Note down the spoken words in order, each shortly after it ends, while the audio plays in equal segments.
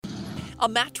A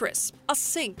mattress, a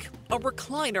sink, a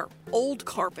recliner, old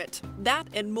carpet, that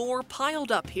and more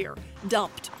piled up here,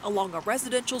 dumped along a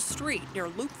residential street near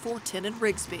Loop 410 in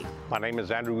Rigsby. My name is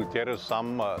Andrew Gutierrez.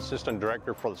 I'm Assistant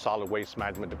Director for the Solid Waste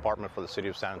Management Department for the City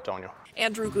of San Antonio.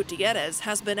 Andrew Gutierrez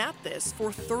has been at this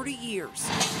for 30 years.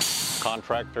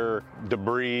 Contractor,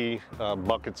 debris,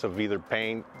 buckets of either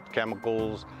paint,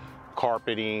 chemicals,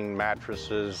 carpeting,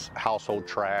 mattresses, household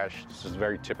trash. This is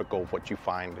very typical of what you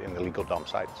find in illegal dump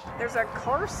sites. There's a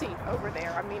car seat over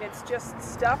there. I mean, it's just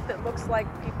stuff that looks like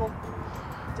people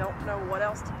don't know what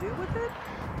else to do with it.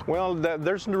 Well,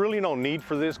 there's really no need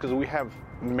for this because we have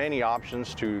many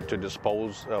options to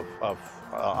dispose of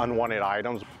unwanted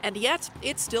items. And yet,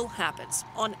 it still happens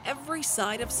on every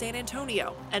side of San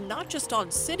Antonio, and not just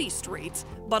on city streets,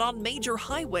 but on major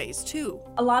highways too.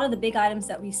 A lot of the big items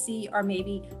that we see are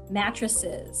maybe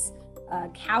mattresses,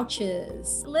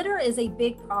 couches. Litter is a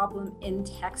big problem in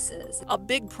Texas. A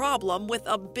big problem with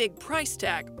a big price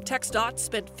tag. TxDOT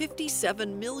spent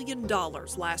 $57 million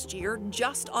last year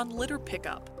just on litter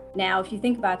pickup. Now, if you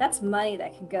think about it, that's money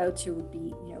that could go to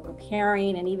be,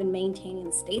 repairing and even maintaining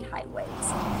the state highways.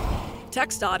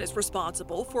 TxDOT is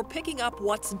responsible for picking up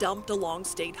what's dumped along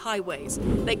state highways.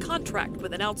 They contract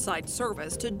with an outside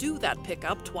service to do that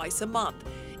pickup twice a month.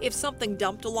 If something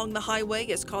dumped along the highway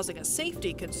is causing a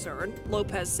safety concern,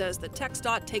 Lopez says that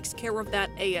TxDOT takes care of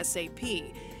that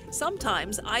ASAP.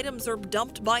 Sometimes items are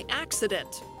dumped by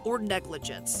accident or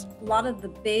negligence. A lot of the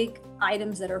big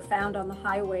items that are found on the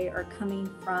highway are coming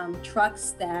from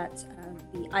trucks that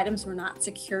the items were not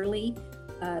securely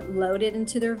loaded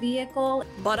into their vehicle.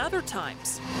 But other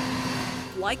times,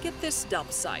 like at this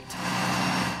dump site,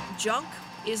 junk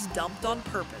is dumped on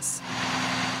purpose.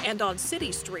 And on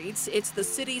city streets, it's the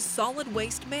city's Solid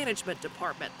Waste Management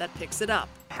Department that picks it up.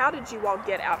 How did you all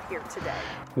get out here today?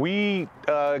 We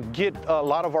get a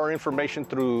lot of our information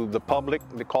through the public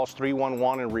that calls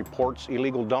 311 and reports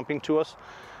illegal dumping to us.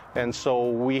 And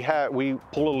so we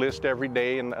pull a list every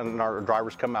day, and our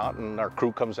drivers come out and our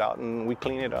crew comes out and we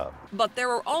clean it up. But there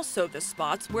are also the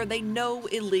spots where they know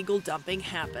illegal dumping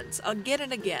happens again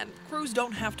and again. Crews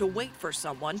don't have to wait for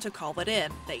someone to call it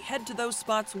in. They head to those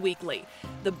spots weekly.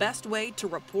 The best way to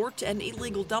report an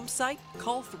illegal dump site?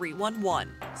 Call 311.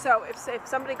 So if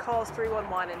somebody calls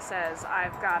 311 and says,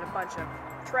 I've got a bunch of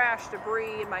trash,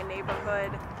 debris in my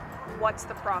neighborhood, what's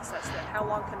the process then? How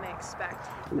long can they expect?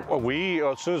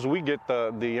 Well, as soon as we get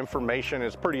the information,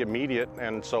 it's pretty immediate,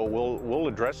 and so we'll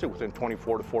address it within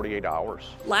 24 to 48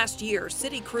 hours. Last year,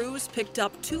 city crews picked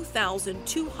up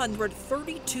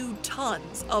 2,232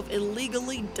 tons of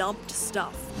illegally dumped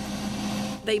stuff.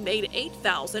 They made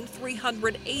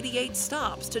 8,388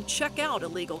 stops to check out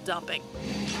illegal dumping.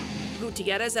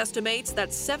 Gutierrez estimates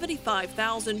that's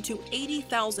 $75,000 to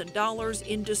 $80,000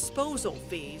 in disposal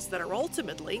fees that are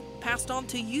ultimately passed on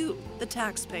to you, the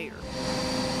taxpayer.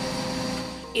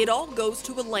 It all goes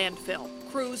to a landfill.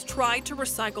 Crews try to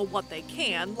recycle what they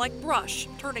can, like brush,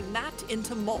 turning that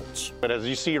into mulch. But as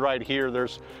you see right here,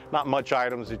 there's not much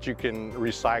items that you can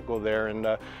recycle there. And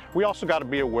we also got to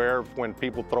be aware of when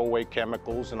people throw away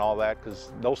chemicals and all that,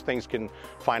 because those things can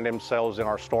find themselves in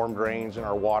our storm drains and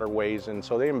our waterways, and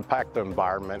so they impact the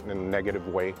environment in a negative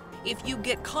way. If you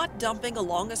get caught dumping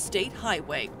along a state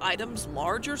highway, items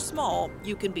large or small,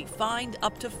 you can be fined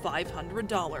up to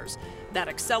 $500. That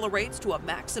accelerates to a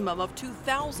maximum of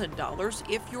 $2,000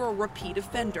 if you're a repeat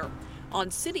offender.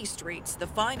 On city streets, the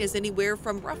fine is anywhere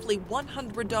from roughly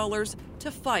 $100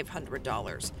 to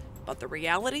 $500. But the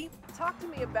reality? Talk to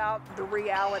me about the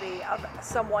reality of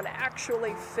someone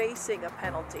actually facing a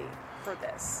penalty for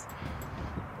this.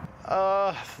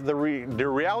 The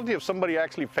reality of somebody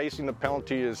actually facing the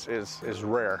penalty is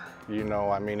rare.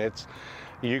 I mean,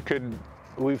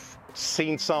 we've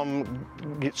seen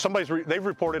they've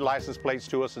reported license plates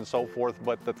to us and so forth,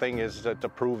 but the thing is that to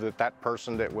prove that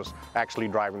person that was actually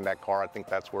driving that car, I think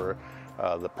that's where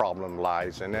the problem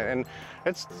lies. And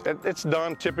it's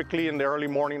done typically in the early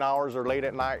morning hours or late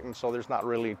at night, and so there's not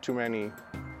really too many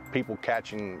people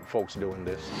catching folks doing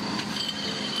this.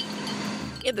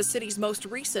 In the city's most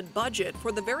recent budget,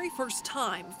 for the very first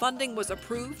time, funding was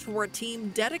approved for a team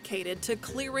dedicated to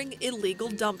clearing illegal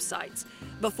dump sites.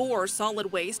 Before,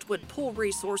 solid waste would pull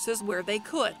resources where they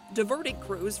could, diverting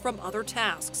crews from other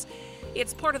tasks.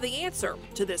 It's part of the answer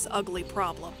to this ugly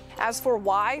problem. As for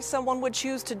why someone would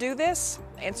choose to do this,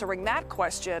 answering that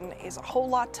question is a whole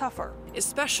lot tougher.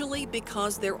 Especially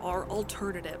because there are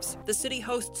alternatives. The city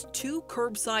hosts 2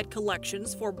 curbside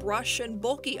collections for brush and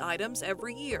bulky items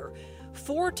every year.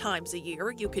 4 times a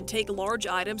year, you can take large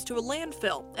items to a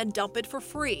landfill and dump it for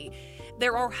free.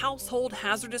 There are household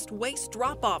hazardous waste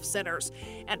drop-off centers,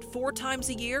 and 4 times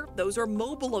a year, those are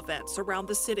mobile events around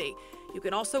the city. You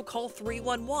can also call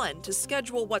 311 to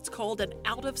schedule what's called an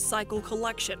out-of-cycle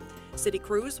collection. City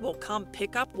crews will come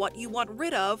pick up what you want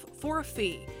rid of for a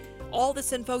fee. All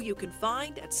this info you can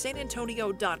find at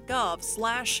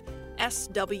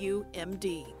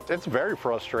sanantonio.gov/SWMD. It's very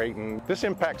frustrating. This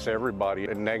impacts everybody.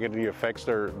 It negatively affects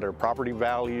their property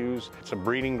values. It's a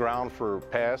breeding ground for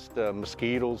pests,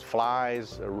 mosquitoes,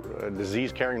 flies,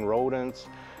 disease-carrying rodents.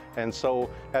 And so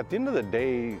at the end of the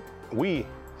day, we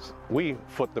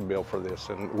foot the bill for this,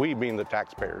 and we being the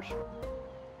taxpayers.